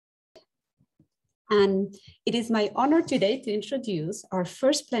And it is my honor today to introduce our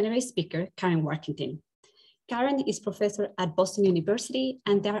first plenary speaker, Karen Warkentin. Karen is professor at Boston University,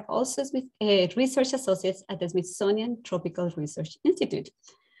 and they are also research associates at the Smithsonian Tropical Research Institute.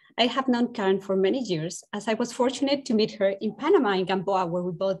 I have known Karen for many years, as I was fortunate to meet her in Panama and Gamboa, where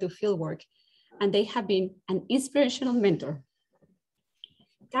we both do fieldwork, and they have been an inspirational mentor.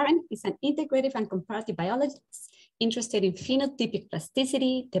 Karen is an integrative and comparative biologist interested in phenotypic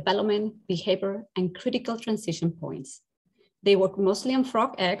plasticity, development, behavior, and critical transition points. They work mostly on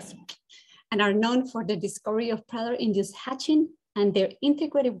frog eggs and are known for the discovery of predator-induced hatching and their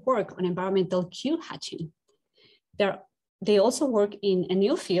integrative work on environmental cue hatching. They also work in a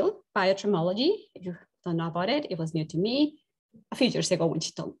new field, biotremology. If you don't know about it, it was new to me a few years ago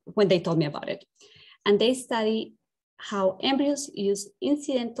when they told me about it. And they study how embryos use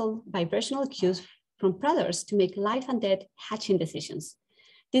incidental vibrational cues from predators to make life and death hatching decisions.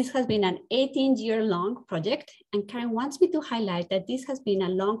 This has been an 18-year-long project, and Karen wants me to highlight that this has been a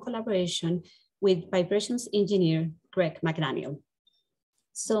long collaboration with vibrations engineer Greg McDaniel.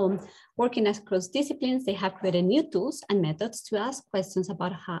 So working across disciplines, they have created new tools and methods to ask questions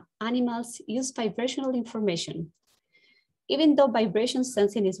about how animals use vibrational information. Even though vibration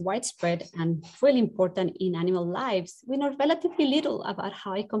sensing is widespread and really important in animal lives, we know relatively little about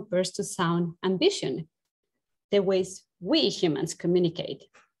how it compares to sound and vision, the ways we humans communicate.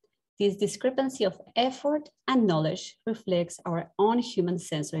 This discrepancy of effort and knowledge reflects our own human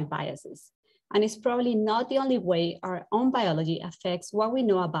sensory biases, and it's probably not the only way our own biology affects what we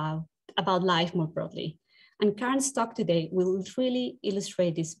know about life more broadly. And Karen's talk today will really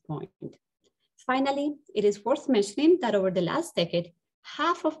illustrate this point. Finally, it is worth mentioning that over the last decade,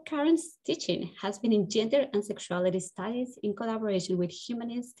 half of Karen's teaching has been in gender and sexuality studies in collaboration with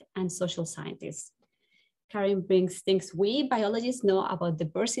humanists and social scientists. Karen brings things we biologists know about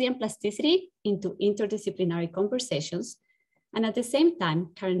diversity and plasticity into interdisciplinary conversations. And at the same time,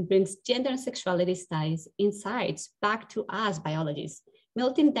 Karen brings gender and sexuality studies insights back to us biologists,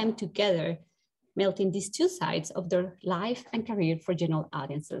 melting them together, melting these two sides of their life and career for general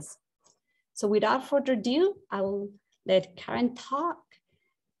audiences. So without further ado, I will let Karen talk.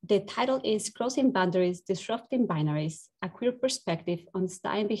 The title is Crossing Boundaries, Disrupting Binaries, a queer perspective on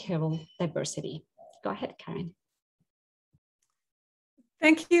style and behavioral diversity. Go ahead, Karen.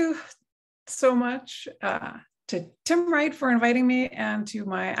 Thank you so much to Tim Wright for inviting me, and to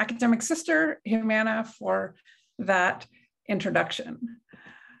my academic sister, Humana, for that introduction.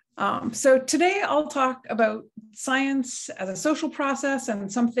 So today I'll talk about science as a social process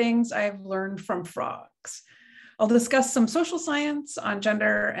and some things I've learned from frogs. I'll discuss some social science on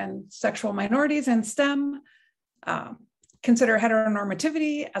gender and sexual minorities and STEM, consider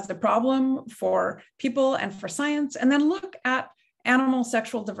heteronormativity as a problem for people and for science, and then look at animal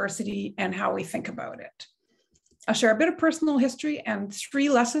sexual diversity and how we think about it. I'll share a bit of personal history and 3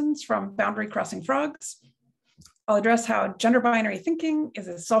 lessons from boundary crossing frogs. I'll address how gender binary thinking is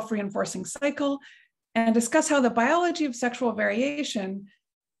a self-reinforcing cycle, and discuss how the biology of sexual variation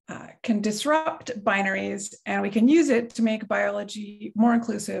can disrupt binaries, and we can use it to make biology more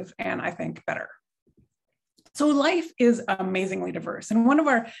inclusive and, I think, better. So life is amazingly diverse, and one of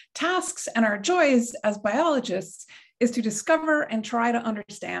our tasks and our joys as biologists is to discover and try to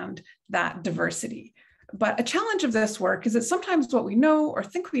understand that diversity. But a challenge of this work is that sometimes what we know or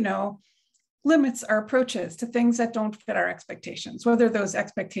think we know limits our approaches to things that don't fit our expectations, whether those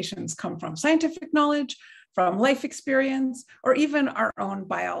expectations come from scientific knowledge, from life experience, or even our own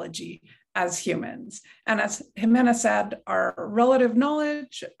biology as humans. And as Jimena said, our relative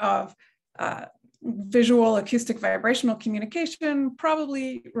knowledge of visual, acoustic, vibrational communication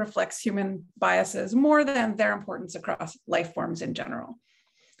probably reflects human biases more than their importance across life forms in general.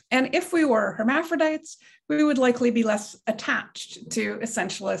 And if we were hermaphrodites, we would likely be less attached to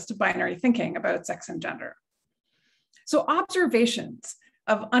essentialist binary thinking about sex and gender. So observations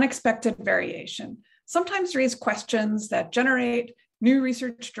of unexpected variation sometimes raise questions that generate new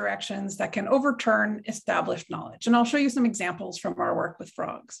research directions that can overturn established knowledge. And I'll show you some examples from our work with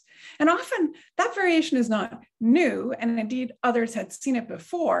frogs. And often that variation is not new, and indeed others had seen it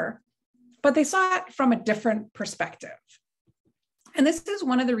before, but they saw it from a different perspective. And this is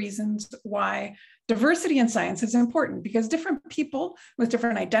one of the reasons why diversity in science is important, because different people with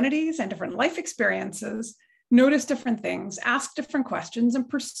different identities and different life experiences notice different things, ask different questions, and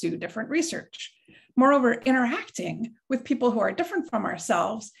pursue different research. Moreover, interacting with people who are different from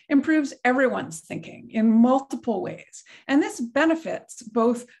ourselves improves everyone's thinking in multiple ways. And this benefits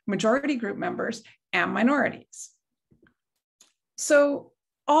both majority group members and minorities. So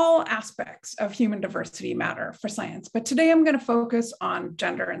all aspects of human diversity matter for science, but today I'm going to focus on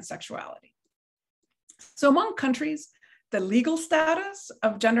gender and sexuality. So among countries, the legal status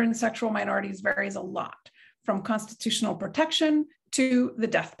of gender and sexual minorities varies a lot, from constitutional protection to the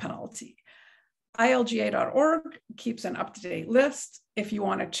death penalty. ILGA.org keeps an up-to-date list if you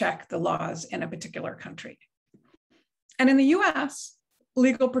want to check the laws in a particular country. And in the US,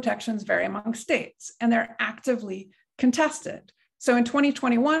 legal protections vary among states, and they're actively contested. So in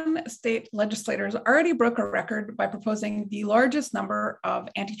 2021, state legislators already broke a record by proposing the largest number of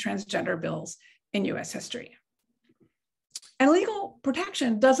anti-transgender bills in US history. And legal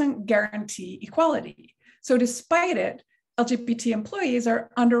protection doesn't guarantee equality. So despite it, LGBT employees are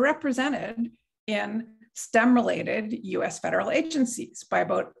underrepresented in STEM-related US federal agencies by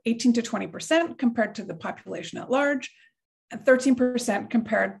about 18 to 20% compared to the population at large, and 13%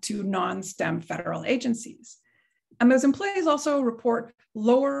 compared to non-STEM federal agencies. And those employees also report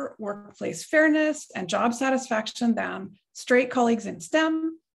lower workplace fairness and job satisfaction than straight colleagues in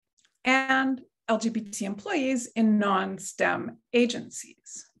STEM and LGBT employees in non-STEM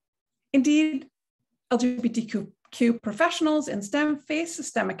agencies. Indeed, LGBTQ professionals in STEM face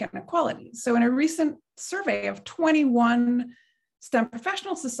systemic inequalities. So in a recent survey of 21 STEM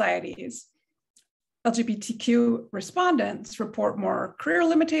professional societies, LGBTQ respondents report more career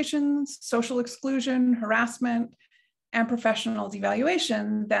limitations, social exclusion, harassment, and professional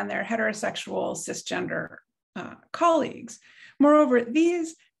devaluation than their heterosexual cisgender colleagues. Moreover,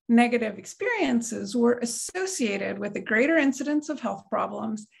 these negative experiences were associated with a greater incidence of health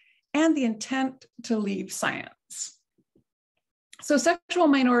problems and the intent to leave science. So sexual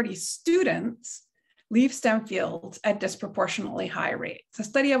minority students leave STEM fields at disproportionately high rates. A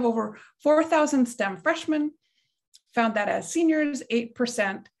study of over 4,000 STEM freshmen found that as seniors,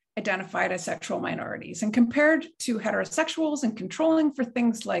 8% identified as sexual minorities. And compared to heterosexuals and controlling for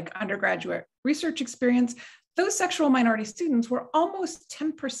things like undergraduate research experience, those sexual minority students were almost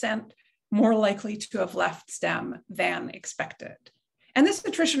 10% more likely to have left STEM than expected. And this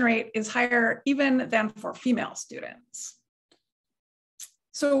attrition rate is higher even than for female students.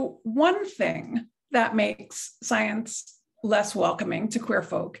 So one thing that makes science less welcoming to queer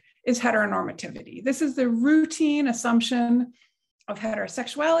folk is heteronormativity. This is the routine assumption of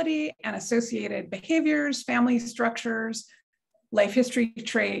heterosexuality and associated behaviors, family structures, life history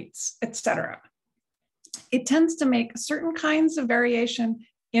traits, etc. It tends to make certain kinds of variation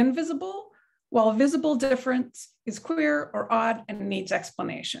invisible, while visible difference is queer or odd and needs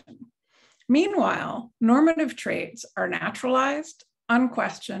explanation. Meanwhile, normative traits are naturalized,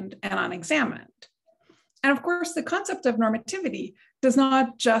 unquestioned, and unexamined. And of course, the concept of normativity does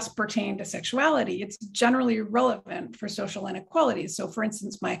not just pertain to sexuality, it's generally relevant for social inequalities. So for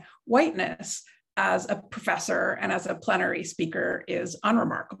instance, my whiteness as a professor and as a plenary speaker is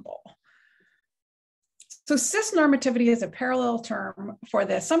unremarkable. So cisnormativity is a parallel term for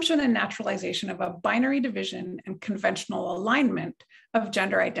the assumption and naturalization of a binary division and conventional alignment of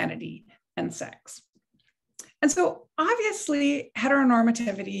gender identity and sex. And so obviously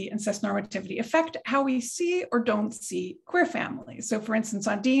heteronormativity and cisnormativity affect how we see or don't see queer families. So for instance,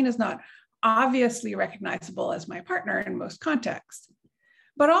 Undine is not obviously recognizable as my partner in most contexts,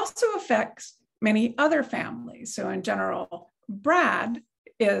 but also affects many other families. So in general, Brad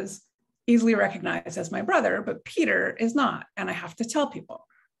is easily recognized as my brother, but Peter is not, and I have to tell people.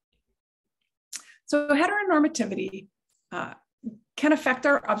 So heteronormativity can affect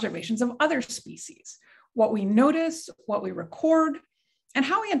our observations of other species, what we notice, what we record, and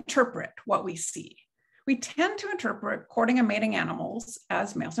how we interpret what we see. We tend to interpret courting and mating animals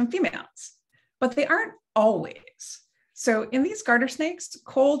as males and females, but they aren't always. So in these garter snakes,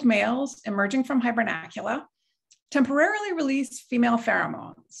 cold males emerging from hibernacula temporarily release female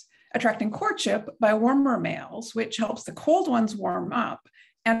pheromones, attracting courtship by warmer males, which helps the cold ones warm up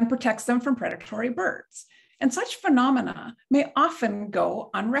and protects them from predatory birds. And such phenomena may often go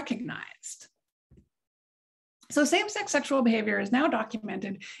unrecognized. So same-sex sexual behavior is now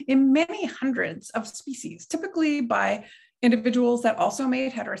documented in many hundreds of species, typically by individuals that also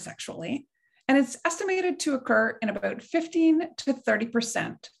mate heterosexually. And it's estimated to occur in about 15 to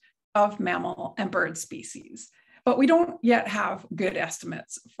 30% of mammal and bird species. But we don't yet have good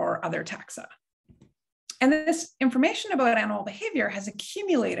estimates for other taxa. And this information about animal behavior has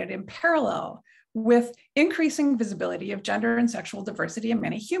accumulated in parallel with increasing visibility of gender and sexual diversity in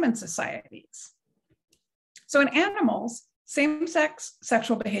many human societies. So in animals, same-sex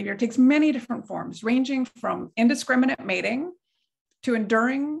sexual behavior takes many different forms, ranging from indiscriminate mating to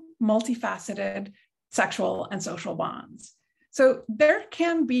enduring, multifaceted sexual and social bonds. So there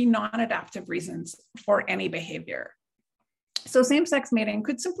can be non-adaptive reasons for any behavior. So same-sex mating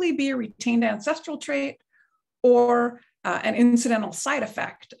could simply be a retained ancestral trait or an incidental side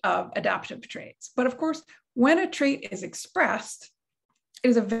effect of adaptive traits. But of course, when a trait is expressed, it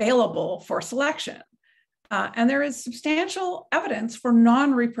is available for selection. And there is substantial evidence for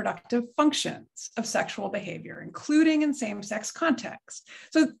non-reproductive functions of sexual behavior, including in same-sex contexts.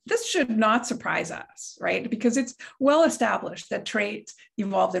 So this should not surprise us, right? Because it's well established that traits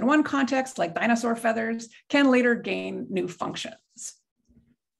evolved in one context, like dinosaur feathers, can later gain new functions.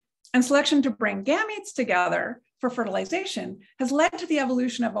 And selection to bring gametes together for fertilization has led to the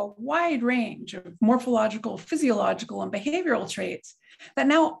evolution of a wide range of morphological, physiological, and behavioral traits that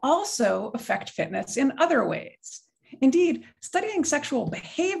now also affect fitness in other ways. Indeed, studying sexual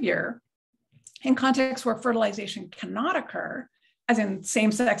behavior in contexts where fertilization cannot occur, as in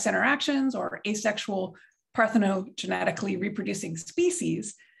same-sex interactions or asexual parthenogenetically reproducing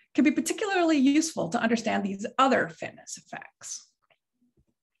species, can be particularly useful to understand these other fitness effects.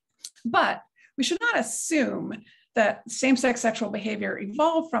 But we should not assume that same-sex sexual behavior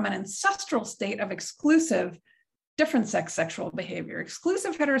evolved from an ancestral state of exclusive different sex sexual behavior.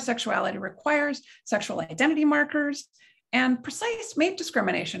 Exclusive heterosexuality requires sexual identity markers and precise mate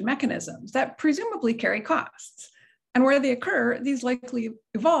discrimination mechanisms that presumably carry costs. And where they occur, these likely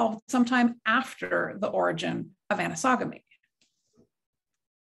evolved sometime after the origin of anisogamy.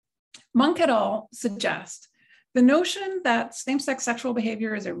 Monk et al. Suggest the notion that same-sex sexual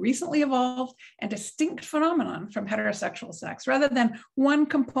behavior is a recently evolved and distinct phenomenon from heterosexual sex, rather than one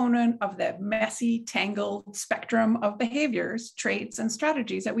component of the messy, tangled spectrum of behaviors, traits, and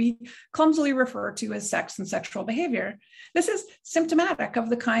strategies that we clumsily refer to as sex and sexual behavior. This is symptomatic of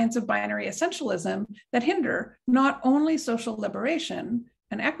the kinds of binary essentialism that hinder not only social liberation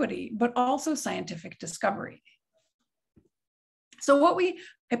and equity, but also scientific discovery. So what we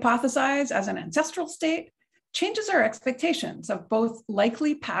hypothesize as an ancestral state changes our expectations of both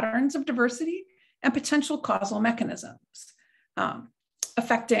likely patterns of diversity and potential causal mechanisms,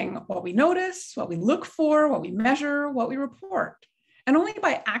 affecting what we notice, what we look for, what we measure, what we report. And only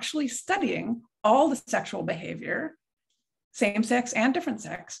by actually studying all the sexual behavior, same sex and different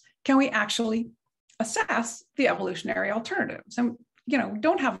sex, can we actually assess the evolutionary alternatives. And we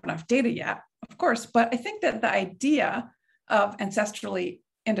don't have enough data yet, of course, but I think that the idea of ancestrally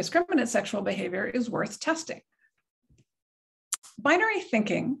indiscriminate sexual behavior is worth testing. Binary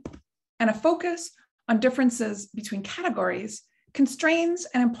thinking and a focus on differences between categories constrains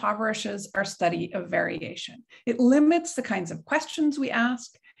and impoverishes our study of variation. It limits the kinds of questions we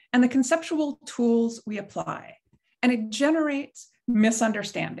ask and the conceptual tools we apply, and it generates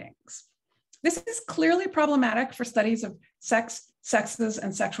misunderstandings. This is clearly problematic for studies of sex, sexes,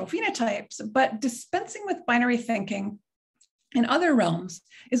 and sexual phenotypes, but dispensing with binary thinking in other realms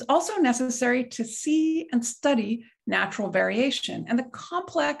is also necessary to see and study natural variation and the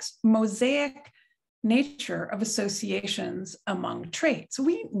complex mosaic nature of associations among traits.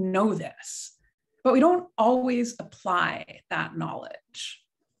 We know this, but we don't always apply that knowledge.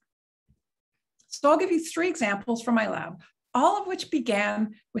 So I'll give you 3 examples from my lab, all of which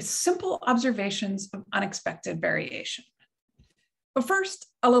began with simple observations of unexpected variation. But first,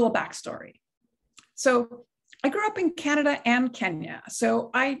 a little backstory. So I grew up in Canada and Kenya,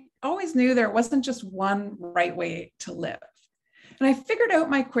 so I always knew there wasn't just one right way to live. And I figured out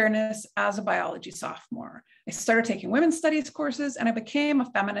my queerness as a biology sophomore. I started taking women's studies courses and I became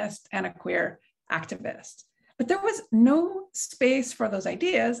a feminist and a queer activist. But there was no space for those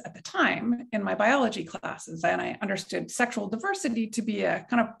ideas at the time in my biology classes, and I understood sexual diversity to be a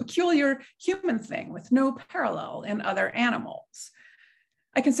kind of peculiar human thing with no parallel in other animals.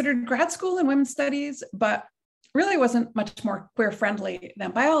 I considered grad school in women's studies, but really wasn't much more queer friendly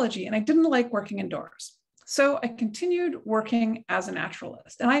than biology, and I didn't like working indoors. So I continued working as a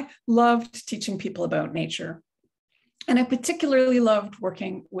naturalist, and I loved teaching people about nature. And I particularly loved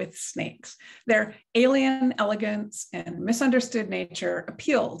working with snakes. Their alien elegance and misunderstood nature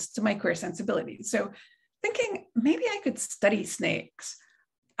appealed to my queer sensibilities. So thinking maybe I could study snakes,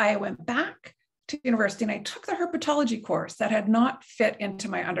 I went back to university and I took the herpetology course that had not fit into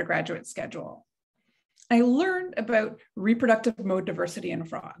my undergraduate schedule. I learned about reproductive mode diversity in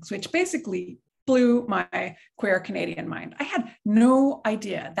frogs, which basically blew my queer Canadian mind. I had no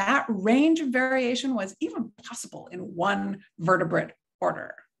idea that range of variation was even possible in one vertebrate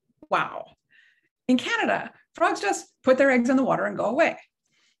order. Wow. In Canada, frogs just put their eggs in the water and go away.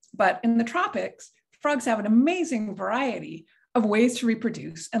 But in the tropics, frogs have an amazing variety of ways to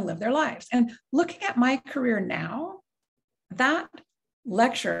reproduce and live their lives. And looking at my career now, that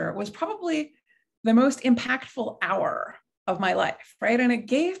lecture was probably the most impactful hour of my life, right? And it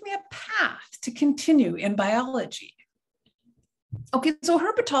gave me a path to continue in biology. Okay, so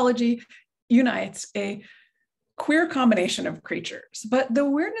herpetology unites a queer combination of creatures, but the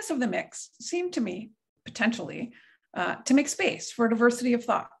weirdness of the mix seemed to me, potentially, to make space for diversity of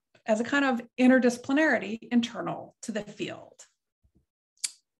thought as a kind of interdisciplinarity internal to the field.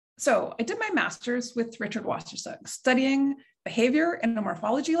 So I did my master's with Richard Wassersug, studying behavior in a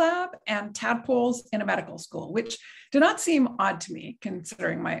morphology lab and tadpoles in a medical school, which did not seem odd to me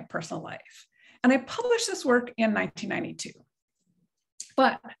considering my personal life. And I published this work in 1992.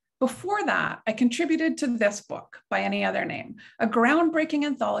 But before that, I contributed to this book, By Any Other Name, a groundbreaking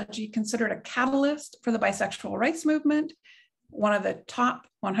anthology considered a catalyst for the bisexual rights movement, one of the top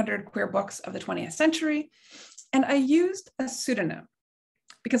 100 queer books of the 20th century. And I used a pseudonym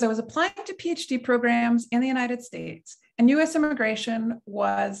because I was applying to PhD programs in the United States, and US immigration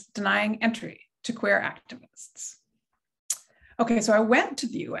was denying entry to queer activists. Okay, so I went to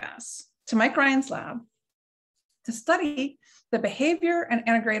the US, to Mike Ryan's lab, to study the behavior and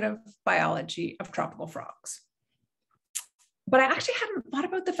integrative biology of tropical frogs. But I actually hadn't thought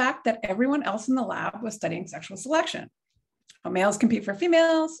about the fact that everyone else in the lab was studying sexual selection. How males compete for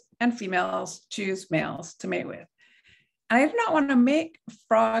females, and females choose males to mate with. And I did not want to make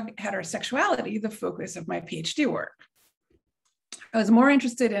frog heterosexuality the focus of my PhD work. I was more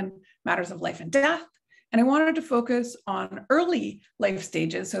interested in matters of life and death, and I wanted to focus on early life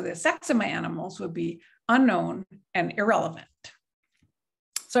stages so the sex of my animals would be unknown and irrelevant.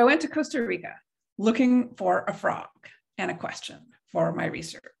 So I went to Costa Rica looking for a frog and a question for my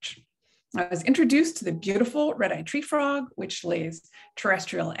research. I was introduced to the beautiful red-eyed tree frog, which lays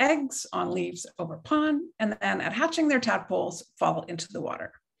terrestrial eggs on leaves over pond, and then at hatching, their tadpoles fall into the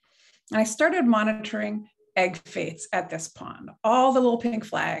water. And I started monitoring egg fates at this pond. All the little pink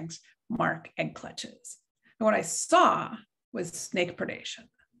flags mark egg clutches. And what I saw was snake predation,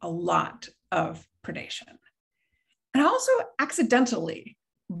 a lot of predation. And I also accidentally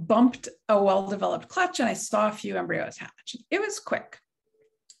bumped a well-developed clutch, and I saw a few embryos hatch. It was quick.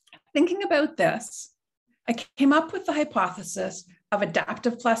 Thinking about this, I came up with the hypothesis of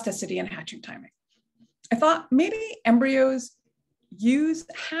adaptive plasticity and hatching timing. I thought maybe embryos use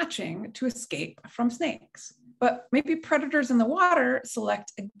hatching to escape from snakes, but maybe predators in the water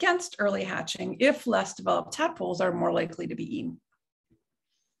select against early hatching if less developed tadpoles are more likely to be eaten.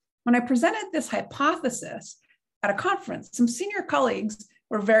 When I presented this hypothesis at a conference, some senior colleagues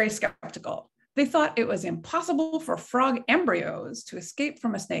were very skeptical. They thought it was impossible for frog embryos to escape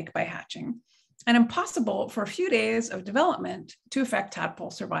from a snake by hatching, and impossible for a few days of development to affect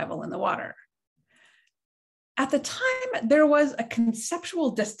tadpole survival in the water. At the time, there was a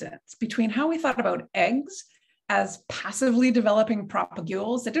conceptual distance between how we thought about eggs as passively developing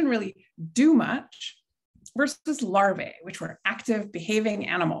propagules that didn't really do much, versus larvae, which were active behaving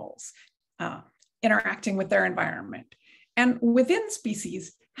animals interacting with their environment. And within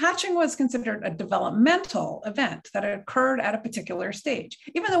species, hatching was considered a developmental event that occurred at a particular stage,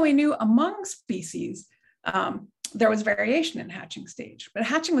 even though we knew among species there was variation in hatching stage. But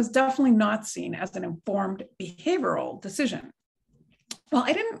hatching was definitely not seen as an informed behavioral decision. Well,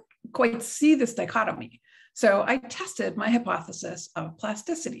 I didn't quite see this dichotomy, so I tested my hypothesis of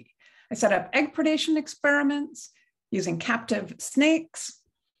plasticity. I set up egg predation experiments using captive snakes.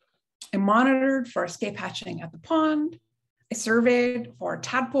 I monitored for escape hatching at the pond. I surveyed for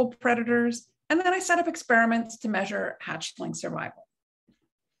tadpole predators, and then I set up experiments to measure hatchling survival.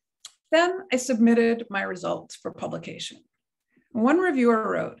 Then I submitted my results for publication. One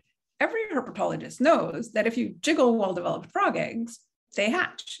reviewer wrote, "Every herpetologist knows that if you jiggle well-developed frog eggs, they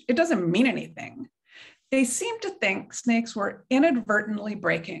hatch. It doesn't mean anything." They seemed to think snakes were inadvertently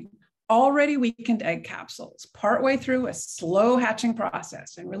breaking already weakened egg capsules partway through a slow hatching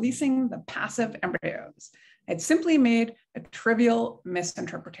process and releasing the passive embryos. I'd simply made a trivial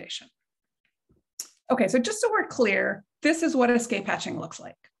misinterpretation. Okay, so just so we're clear, this is what escape hatching looks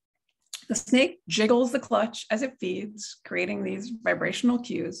like. The snake jiggles the clutch as it feeds, creating these vibrational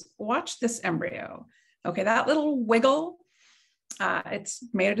cues. Watch this embryo. Okay, that little wiggle, it's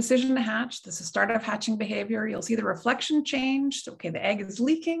made a decision to hatch. This is start of hatching behavior. You'll see the reflection change. So, okay, the egg is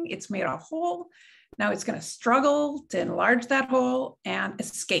leaking. It's made a hole. Now it's going to struggle to enlarge that hole and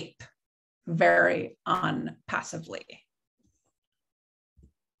escape very unpassively.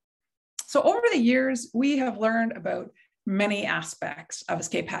 So over the years, we have learned about many aspects of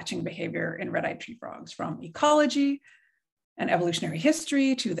escape hatching behavior in red-eyed tree frogs, from ecology and evolutionary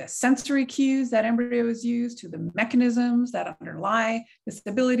history to the sensory cues that embryos use, to the mechanisms that underlie this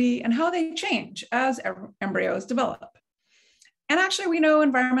ability and how they change as embryos develop. And actually, we know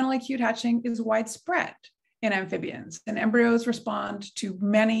environmentally cued hatching is widespread in amphibians, and embryos respond to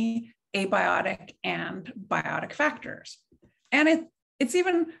many abiotic and biotic factors. And it's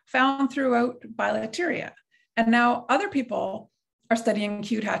even found throughout bilateria. And now other people are studying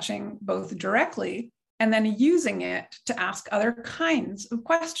cute hatching both directly and then using it to ask other kinds of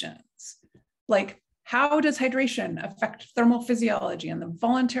questions, like how does hydration affect thermal physiology and the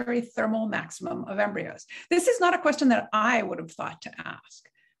voluntary thermal maximum of embryos? This is not a question that I would have thought to ask,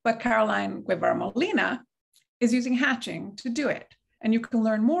 but Caroline Guevara Molina is using hatching to do it. And you can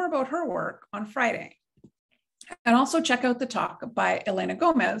learn more about her work on Friday. And also check out the talk by Elena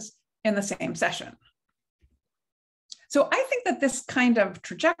Gomez in the same session. So I think that this kind of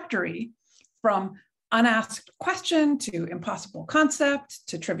trajectory from unasked question to impossible concept,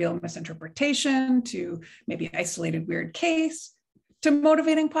 to trivial misinterpretation, to maybe isolated weird case, to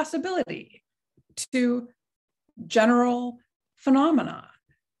motivating possibility, to general phenomena,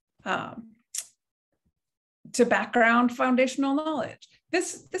 to background foundational knowledge.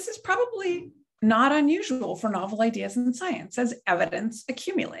 This is probably not unusual for novel ideas in science as evidence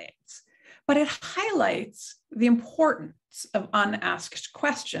accumulates, but it highlights the importance of unasked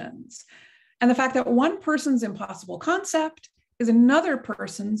questions and the fact that one person's impossible concept is another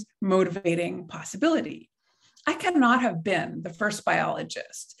person's motivating possibility. I cannot have been the first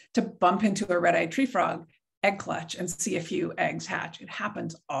biologist to bump into a red-eyed tree frog egg clutch and see a few eggs hatch. It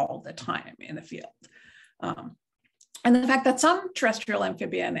happens all the time in the field. And the fact that some terrestrial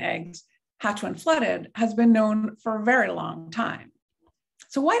amphibian eggs hatch when flooded has been known for a very long time.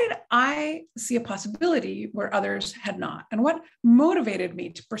 So why did I see a possibility where others had not? And what motivated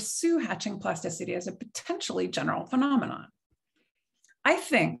me to pursue hatching plasticity as a potentially general phenomenon? I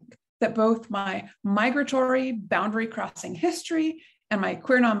think that both my migratory boundary crossing history and my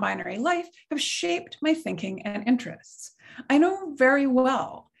queer non-binary life have shaped my thinking and interests. I know very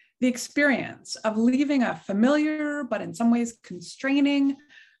well the experience of leaving a familiar, but in some ways constraining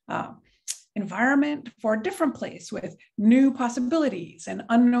environment for a different place with new possibilities and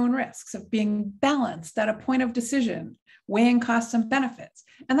unknown risks, of being balanced at a point of decision, weighing costs and benefits.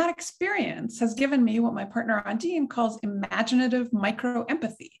 And that experience has given me what my partner Ondine calls imaginative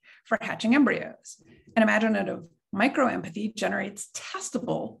microempathy for hatching embryos. And imaginative microempathy generates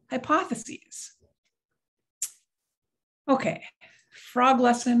testable hypotheses. Okay, frog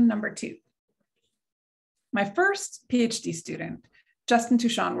lesson number 2. My first PhD student, Justin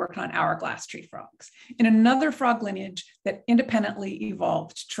Touchon, worked on hourglass tree frogs in another frog lineage that independently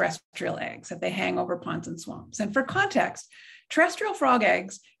evolved terrestrial eggs that they hang over ponds and swamps. And for context, terrestrial frog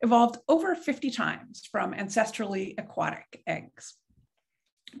eggs evolved over 50 times from ancestrally aquatic eggs.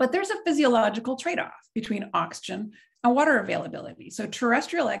 But there's a physiological trade-off between oxygen and water availability. So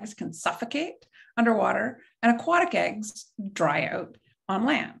terrestrial eggs can suffocate underwater and aquatic eggs dry out on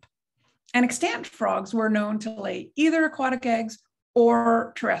land. And extant frogs were known to lay either aquatic eggs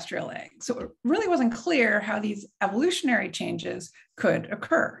or terrestrial eggs. So it really wasn't clear how these evolutionary changes could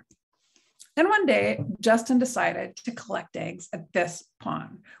occur. Then one day, Justin decided to collect eggs at this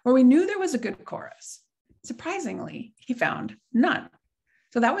pond, where we knew there was a good chorus. Surprisingly, he found none.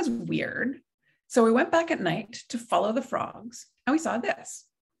 So that was weird. So we went back at night to follow the frogs, and we saw this: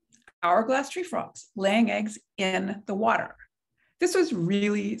 hourglass tree frogs laying eggs in the water. This was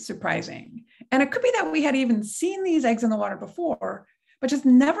really surprising. And it could be that we had even seen these eggs in the water before, but just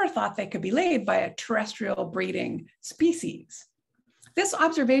never thought they could be laid by a terrestrial breeding species. This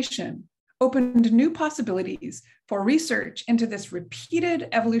observation opened new possibilities for research into this repeated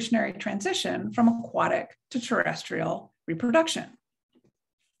evolutionary transition from aquatic to terrestrial reproduction.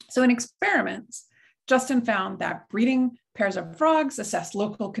 So in experiments, Justin found that breeding pairs of frogs assess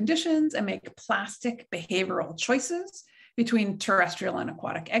local conditions and make plastic behavioral choices between terrestrial and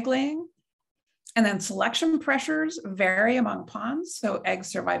aquatic egg laying. And then selection pressures vary among ponds. So eggs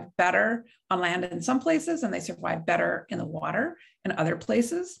survive better on land in some places, and they survive better in the water in other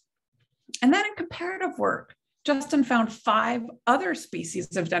places. And then in comparative work, Justin found 5 other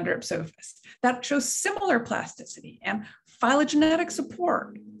species of Dendripsophis that show similar plasticity and phylogenetic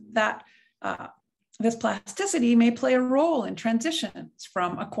support that this plasticity may play a role in transitions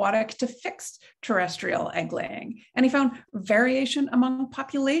from aquatic to fixed terrestrial egg laying. And he found variation among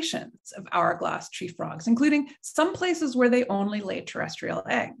populations of hourglass tree frogs, including some places where they only lay terrestrial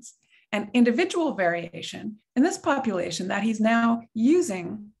eggs, and individual variation in this population that he's now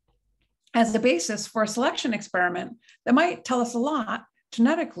using as the basis for a selection experiment that might tell us a lot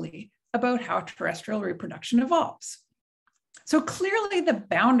genetically about how terrestrial reproduction evolves. So clearly the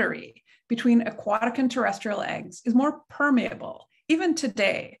boundary between aquatic and terrestrial eggs is more permeable, even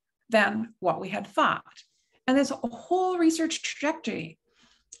today, than what we had thought. And this whole research trajectory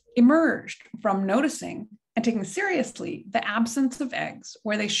emerged from noticing and taking seriously the absence of eggs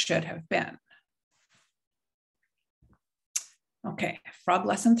where they should have been. Okay, frog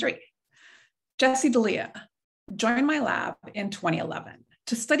lesson 3. Jesse D'Elia, joined my lab in 2011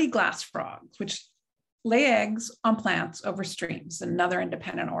 to study glass frogs, which lay eggs on plants over streams, another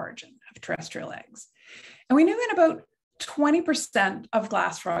independent origin of terrestrial eggs. And we knew in about 20% of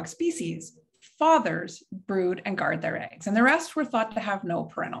glass frog species, fathers brood and guard their eggs, and the rest were thought to have no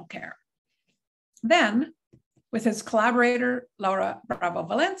parental care. Then, with his collaborator, Laura Bravo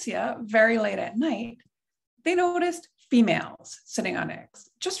Valencia, very late at night, they noticed females sitting on eggs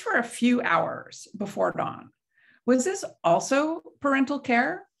just for a few hours before dawn. Was this also parental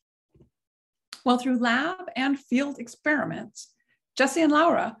care? Well, through lab and field experiments, Jesse and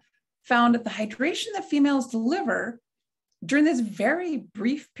Laura found that the hydration that females deliver during this very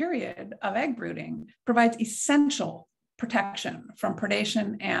brief period of egg brooding provides essential protection from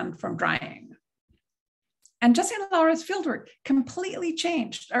predation and from drying. And Jesse and Laura's fieldwork completely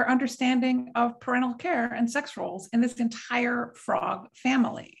changed our understanding of parental care and sex roles in this entire frog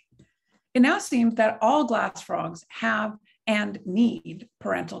family. It now seemed that all glass frogs have and need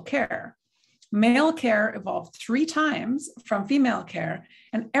parental care. Male care evolved 3 times from female care,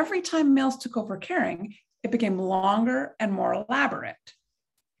 and every time males took over caring, it became longer and more elaborate.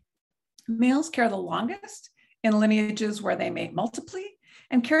 Males care the longest in lineages where they mate multiply,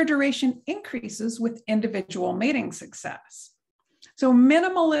 and care duration increases with individual mating success. So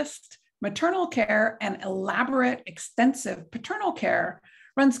minimalist maternal care and elaborate, extensive paternal care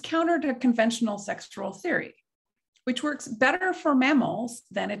runs counter to conventional sexual theory, which works better for mammals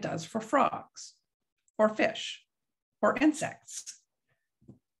than it does for frogs, or fish, or insects.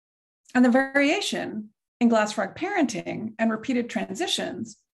 And the variation in glass frog parenting and repeated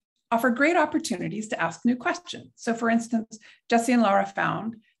transitions offer great opportunities to ask new questions. So for instance, Jesse and Laura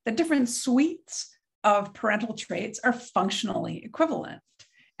found that different suites of parental traits are functionally equivalent.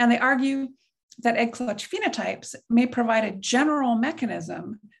 And they argue that egg clutch phenotypes may provide a general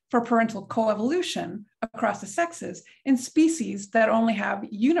mechanism for parental coevolution across the sexes in species that only have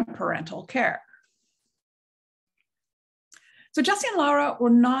uniparental care. So Jesse and Laura were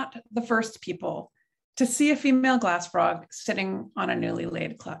not the first people to see a female glass frog sitting on a newly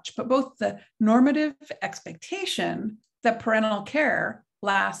laid clutch, but both the normative expectation that parental care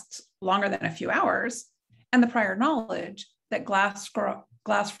lasts longer than a few hours and the prior knowledge that glass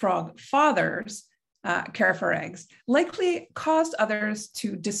frog fathers care for eggs likely caused others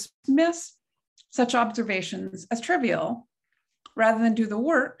to dismiss such observations as trivial rather than do the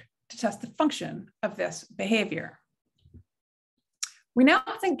work to test the function of this behavior. We now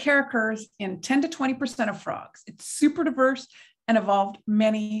think care occurs in 10 to 20% of frogs. It's super diverse and evolved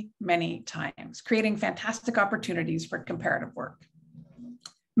many, many times, creating fantastic opportunities for comparative work.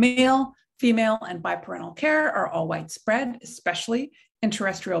 Male, female, and biparental care are all widespread, especially in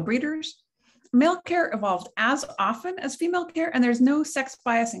terrestrial breeders. Male care evolved as often as female care, and there's no sex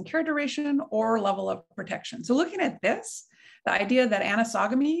bias in care duration or level of protection. So looking at this, the idea that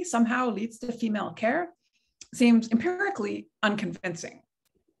anisogamy somehow leads to female care seems empirically unconvincing.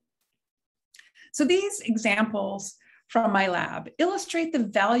 So these examples from my lab illustrate the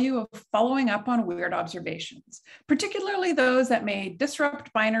value of following up on weird observations, particularly those that may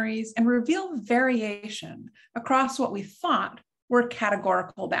disrupt binaries and reveal variation across what we thought were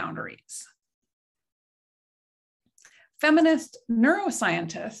categorical boundaries. Feminist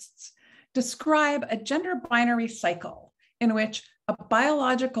neuroscientists describe a gender binary cycle in which a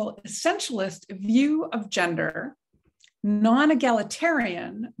biological essentialist view of gender,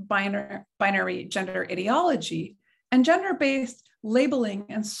 non-egalitarian binary gender ideology, and gender-based labeling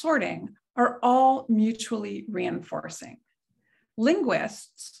and sorting are all mutually reinforcing.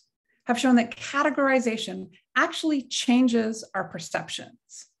 Linguists have shown that categorization actually changes our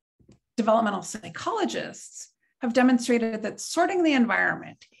perceptions. Developmental psychologists have demonstrated that sorting the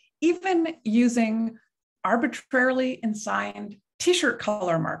environment, even using arbitrarily assigned t-shirt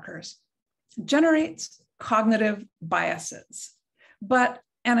color markers, generates cognitive biases. But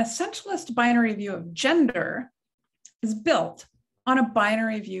an essentialist binary view of gender is built on a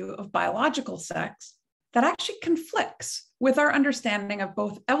binary view of biological sex that actually conflicts with our understanding of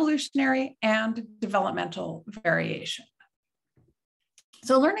both evolutionary and developmental variation.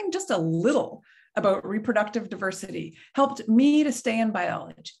 So learning just a little about reproductive diversity helped me to stay in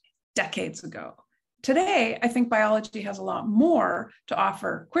biology decades ago. Today, I think biology has a lot more to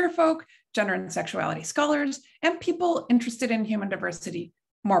offer queer folk, gender and sexuality scholars, and people interested in human diversity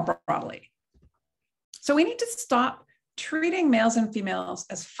more broadly. So we need to stop treating males and females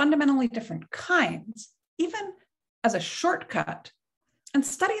as fundamentally different kinds, even as a shortcut, and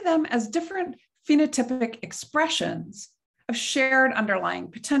study them as different phenotypic expressions of shared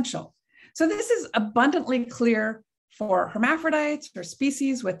underlying potential. So this is abundantly clear for hermaphrodites or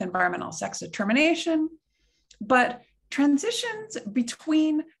species with environmental sex determination, But transitions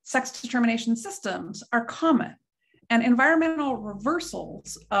between sex determination systems are common, and environmental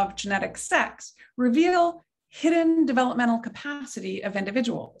reversals of genetic sex reveal hidden developmental capacity of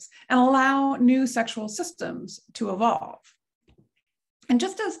individuals and allow new sexual systems to evolve. And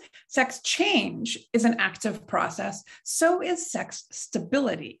just as sex change is an active process, so is sex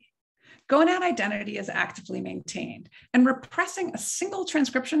stability. Gonad identity is actively maintained, and repressing a single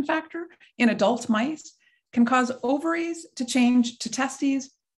transcription factor in adult mice can cause ovaries to change to testes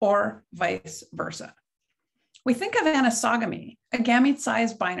or vice versa. We think of anisogamy, a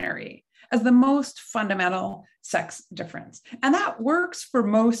gamete-sized binary, as the most fundamental sex difference, and that works for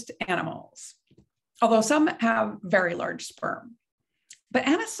most animals, although some have very large sperm. But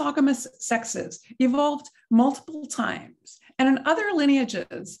anisogamous sexes evolved multiple times, and in other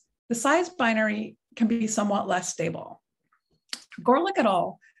lineages, the size binary can be somewhat less stable. Gorlick et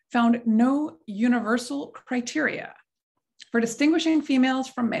al. Found no universal criteria for distinguishing females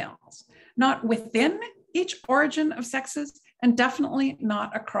from males, not within each origin of sexes, and definitely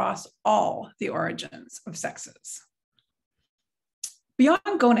not across all the origins of sexes.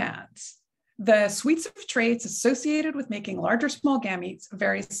 Beyond gonads, the suites of traits associated with making large or small gametes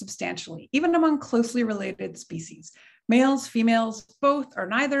vary substantially, even among closely related species. Males, females, both or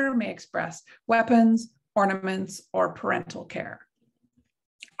neither may express weapons, ornaments, or parental care.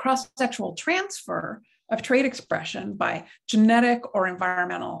 Cross-sexual transfer of trait expression by genetic or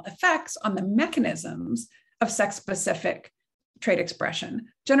environmental effects on the mechanisms of sex-specific trait expression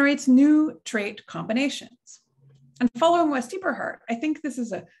generates new trait combinations. And following West Eberhardt, I think this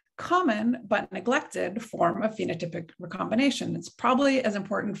is a common but neglected form of phenotypic recombination. It's probably as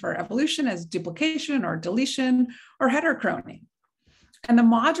important for evolution as duplication or deletion or heterochrony. And the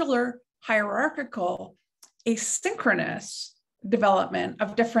modular hierarchical asynchronous development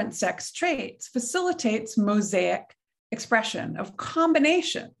of different sex traits facilitates mosaic expression of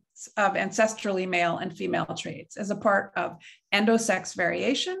combinations of ancestrally male and female traits as a part of endosex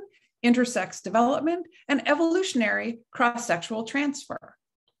variation, intersex development, and evolutionary cross-sexual transfer.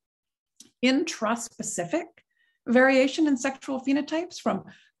 Intraspecific variation in sexual phenotypes from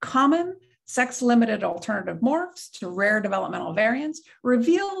common sex-limited alternative morphs to rare developmental variants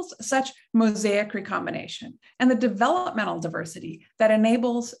reveals such mosaic recombination and the developmental diversity that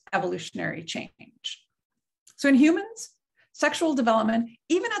enables evolutionary change. So in humans, sexual development,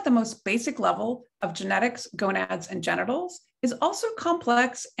 even at the most basic level of genetics, gonads, and genitals, is also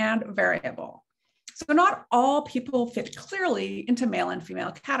complex and variable. So not all people fit clearly into male and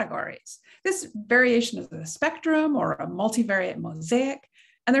female categories. This variation is a spectrum or a multivariate mosaic,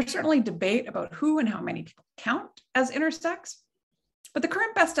 and there's certainly debate about who and how many people count as intersex, but the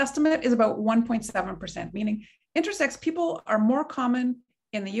current best estimate is about 1.7%, meaning intersex people are more common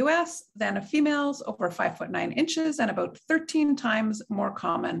in the US than females over 5'9" and about 13 times more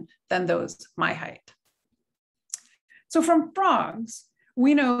common than those my height. So from frogs,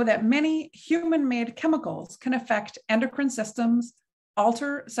 we know that many human-made chemicals can affect endocrine systems,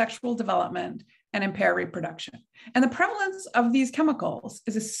 alter sexual development, and impair reproduction. And the prevalence of these chemicals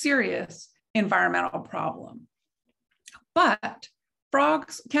is a serious environmental problem. But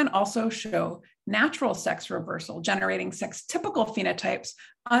frogs can also show natural sex reversal, generating sex-typical phenotypes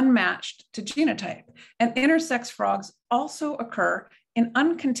unmatched to genotype. And intersex frogs also occur in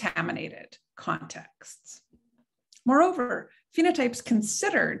uncontaminated contexts. Moreover, phenotypes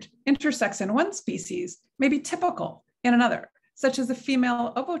considered intersex in one species may be typical in another, such as the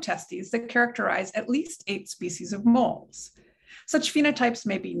female ovotestes that characterize at least 8 species of moles. Such phenotypes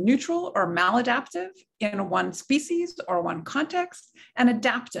may be neutral or maladaptive in one species or one context, and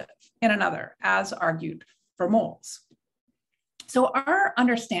adaptive in another, as argued for moles. So our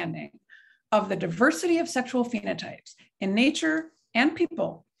understanding of the diversity of sexual phenotypes in nature and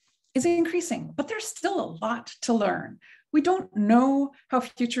people is increasing, but there's still a lot to learn. We don't know how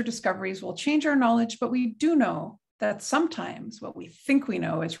future discoveries will change our knowledge, but we do know that sometimes what we think we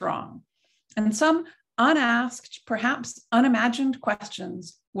know is wrong. And some unasked, perhaps unimagined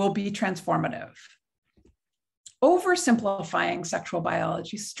questions will be transformative. Oversimplifying sexual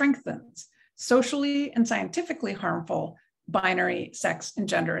biology strengthens socially and scientifically harmful binary sex and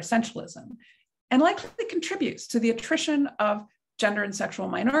gender essentialism, and likely contributes to the attrition of gender and sexual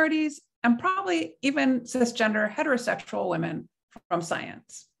minorities, and probably even cisgender heterosexual women from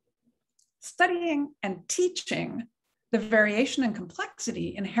science. Studying and teaching the variation and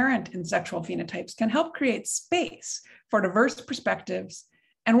complexity inherent in sexual phenotypes can help create space for diverse perspectives,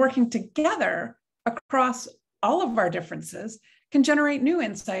 and working together across all of our differences can generate new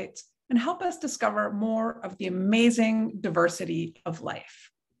insights and help us discover more of the amazing diversity of life.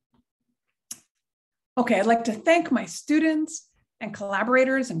 Okay, I'd like to thank my students and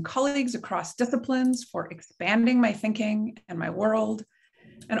collaborators and colleagues across disciplines for expanding my thinking and my world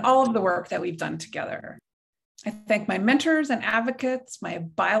and all of the work that we've done together. I thank my mentors and advocates, my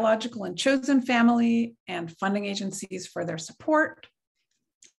biological and chosen family, and funding agencies for their support.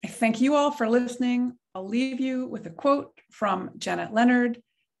 I thank you all for listening. I'll leave you with a quote from Janet Leonard,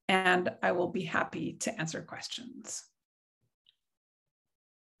 and I will be happy to answer questions.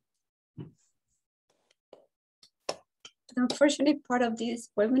 The unfortunate part of these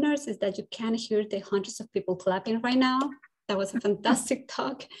webinars is that you can't hear the hundreds of people clapping right now. That was a fantastic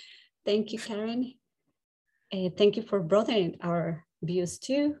talk. Thank you, Karen. Thank you for broadening our views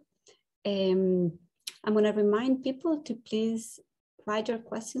too. I'm going to remind people to please write your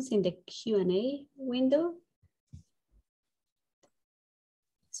questions in the Q&A window.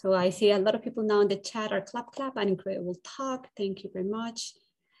 So I see a lot of people now in the chat are clap, clap, an incredible talk. Thank you very much.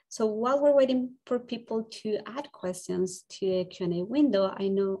 So while we're waiting for people to add questions to the Q&A window, I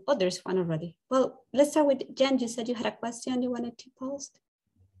know there's one already. Well, let's start with Jen. You said you had a question you wanted to post.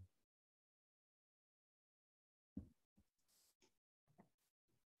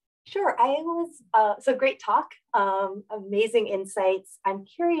 Sure, so great talk, amazing insights. I'm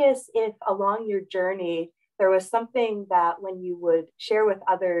curious if along your journey, there was something that when you would share with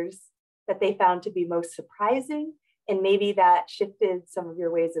others that they found to be most surprising, and maybe that shifted some of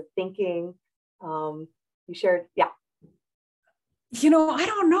your ways of thinking. You shared, yeah. You know, I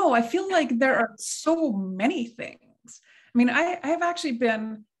don't know. I feel like there are so many things. I mean, I've actually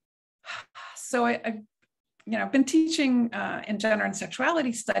been, I've been teaching in gender and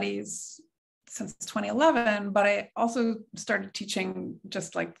sexuality studies since 2011, but I also started teaching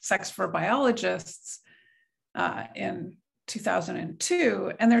just like sex for biologists in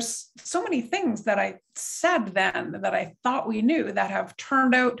 2002. And there's so many things that I said then that I thought we knew that have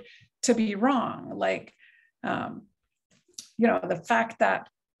turned out to be wrong. Like, the fact that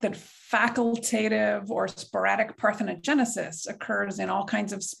facultative or sporadic parthenogenesis occurs in all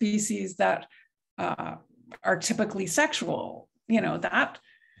kinds of species that are typically sexual, that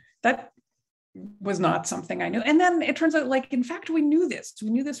was not something I knew. And then it turns out, like, in fact, we knew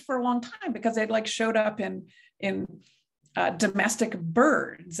this for a long time because it like showed up in domestic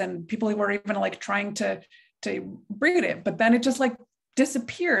birds, and people who were even like trying to breed it, but then it just like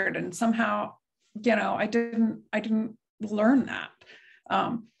disappeared. And somehow, I didn't learn that.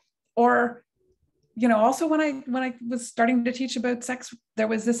 Also when I was starting to teach about sex, there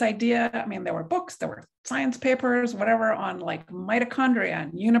was this idea, I mean, there were books, there were science papers, whatever, on like mitochondria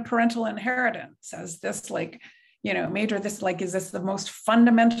and uniparental inheritance as this like, is this the most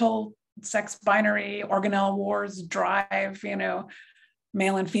fundamental sex binary organelle wars drive, male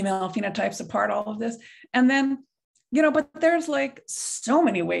and female phenotypes apart, all of this. And then, but there's like so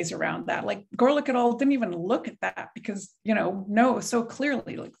many ways around that. Like Gorlick et al. Didn't even look at that because, know so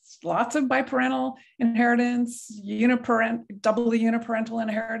clearly, like lots of biparental inheritance, doubly uniparental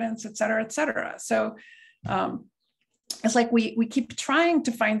inheritance, et cetera, et cetera. So it's like we keep trying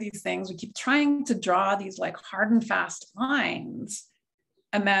to find these things. We keep trying to draw these like hard and fast lines.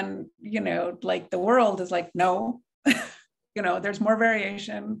 And then, like the world is like, no, there's more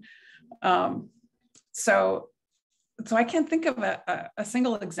variation. So I can't think of a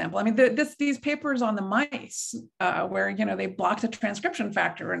single example. I mean, these papers on the mice where, they blocked a transcription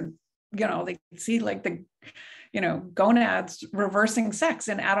factor and, they see like the, gonads reversing sex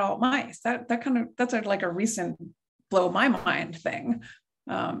in adult mice. That's like a recent blow my mind thing.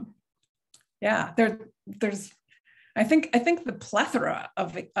 There's, I think the plethora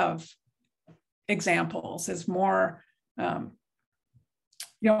of examples is more,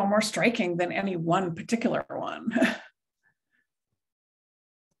 more striking than any one particular one.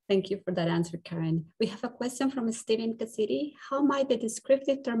 Thank you for that answer, Karen. We have a question from Stephen Cassidy. How might the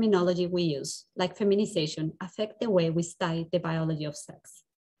descriptive terminology we use, like feminization, affect the way we study the biology of sex?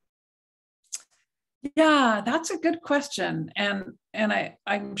 Yeah, that's a good question. And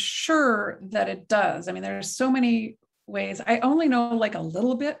I'm sure that it does. I mean, there's so many ways. I only know like a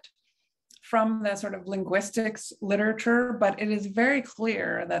little bit from the sort of linguistics literature, but it is very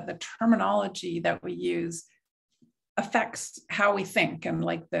clear that the terminology that we use affects how we think and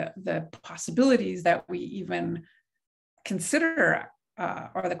like the possibilities that we even consider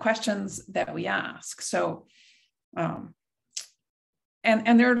or the questions that we ask. So,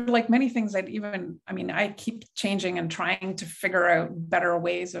 and there are like many things that I keep changing and trying to figure out better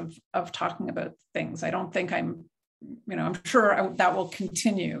ways of talking about things. I don't think I'm sure that will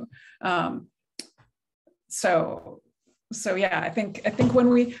continue. So yeah, I think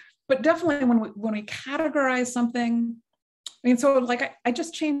but definitely when we categorize something, I mean, so like I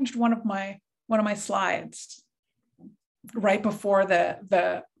just changed one of my of my slides right before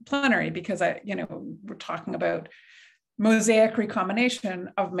the plenary, because we're talking about mosaic recombination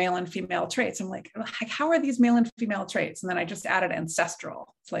of male and female traits. I'm like, how are these male and female traits? And then I just added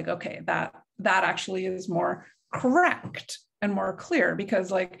ancestral. It's like, okay, that actually is more correct and more clear,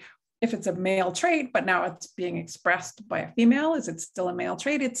 because like, if it's a male trait, but now it's being expressed by a female, is it still a male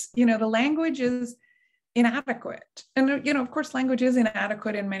trait? It's, the language is inadequate. And, of course, language is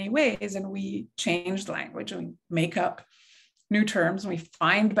inadequate in many ways, and we change the language and we make up new terms and we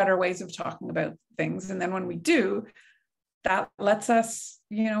find better ways of talking about things. And then when we do, that lets us,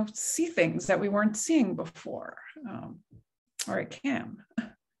 see things that we weren't seeing before, or it can.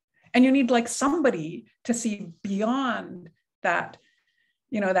 And you need like somebody to see beyond that,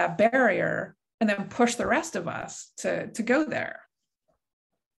 that barrier, and then push the rest of us to go there.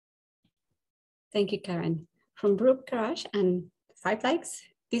 Thank you, Karen. From Brooke Crush and 5 Likes,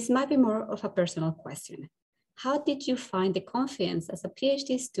 this might be more of a personal question. How did you find the confidence as a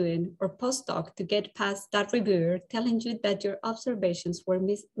PhD student or postdoc to get past that reviewer telling you that your observations were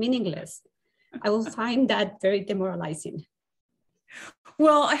meaningless? I will find that very demoralizing.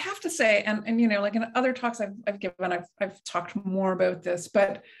 Well, I have to say, and like in other talks I've given, I've talked more about this,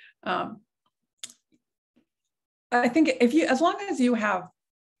 but I think as long as you have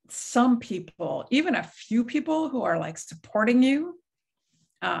some people, even a few people who are like supporting you,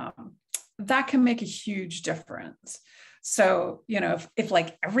 that can make a huge difference. So, if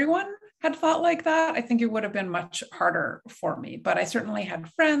like everyone had thought like that, I think it would have been much harder for me. But I certainly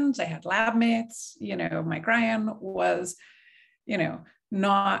had friends, I had lab mates, Mike Ryan was,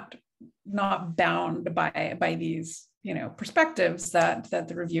 not bound by these, perspectives that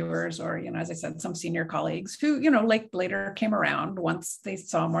the reviewers, or, as I said, some senior colleagues who, like later came around once they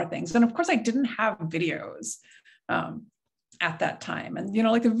saw more things. And of course I didn't have videos at that time. And,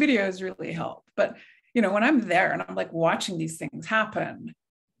 like the videos really help. But, when I'm there and I'm like watching these things happen,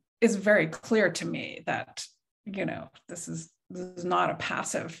 it's very clear to me that, this is not a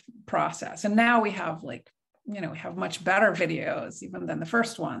passive process. And now we have like, we have much better videos even than the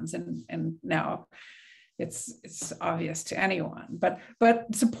first ones. And now it's obvious to anyone, but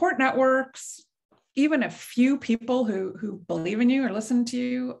support networks, even a few people who believe in you or listen to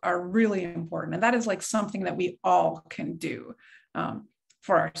you, are really important. And that is like something that we all can do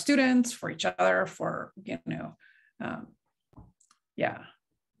for our students, for each other, for, yeah.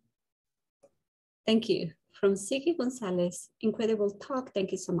 Thank you. From Sigi Gonzalez, incredible talk.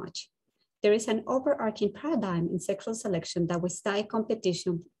 Thank you so much. There is an overarching paradigm in sexual selection that we study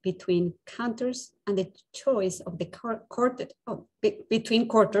competition between counters and the choice of the between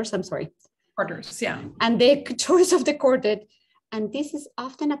quarters, I'm sorry. Quarters, yeah. And the choice of the quartet. And this is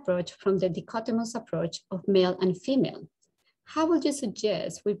often approached from the dichotomous approach of male and female. How would you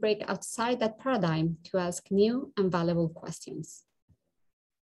suggest we break outside that paradigm to ask new and valuable questions?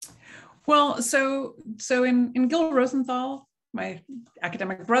 Well, so in Gil Rosenthal, my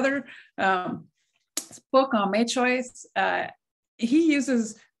academic brother, book on May choice, he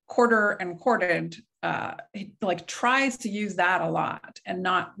uses quarter and quartered. He like tries to use that a lot and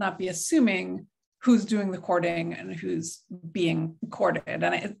not be assuming who's doing the courting and who's being courted.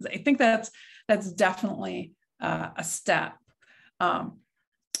 And I think that's definitely a step.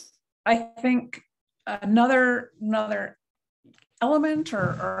 I think another element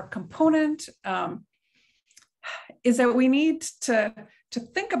or component is that we need to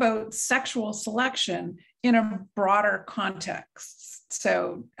think about sexual selection in a broader context.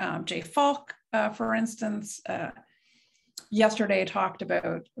 So Jay Falk, for instance, yesterday talked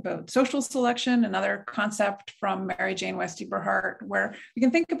about social selection, another concept from Mary Jane West Eberhardt, where we can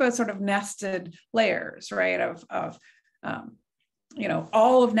think about sort of nested layers, right, of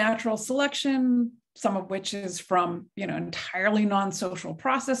all of natural selection, some of which is from, entirely non-social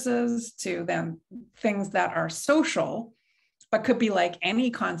processes to then things that are social, but could be like any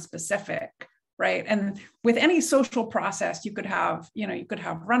conspecific, right? And with any social process, you could have, you could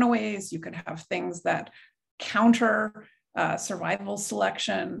have runaways, you could have things that counter survival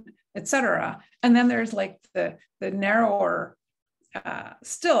selection, et cetera. And then there's like the narrower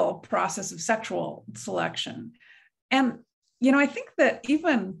still process of sexual selection. And, I think that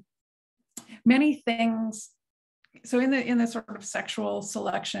even many things, so in the sort of sexual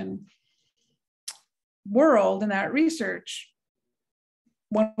selection world, in that research,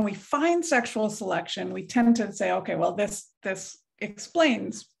 when we find sexual selection, we tend to say, okay, well, this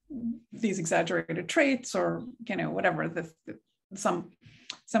explains these exaggerated traits, or whatever, some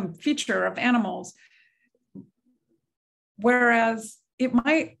feature of animals. Whereas it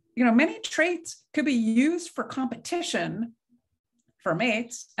might, many traits could be used for competition for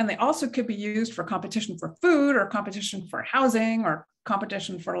mates, and they also could be used for competition for food or competition for housing or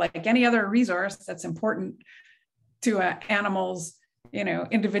competition for like any other resource that's important to an animal's,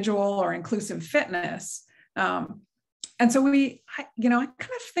 individual or inclusive fitness. And so I kind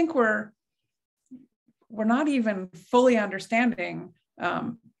of think we're not even fully understanding,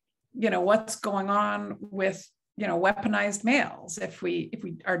 what's going on with, weaponized males if we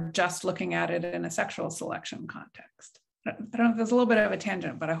are just looking at it in a sexual selection context. I don't know if there's a little bit of a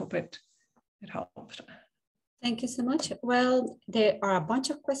tangent, but I hope it helped. Thank you so much. Well, there are a bunch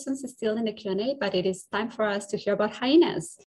of questions still in the Q&A, but it is time for us to hear about hyenas.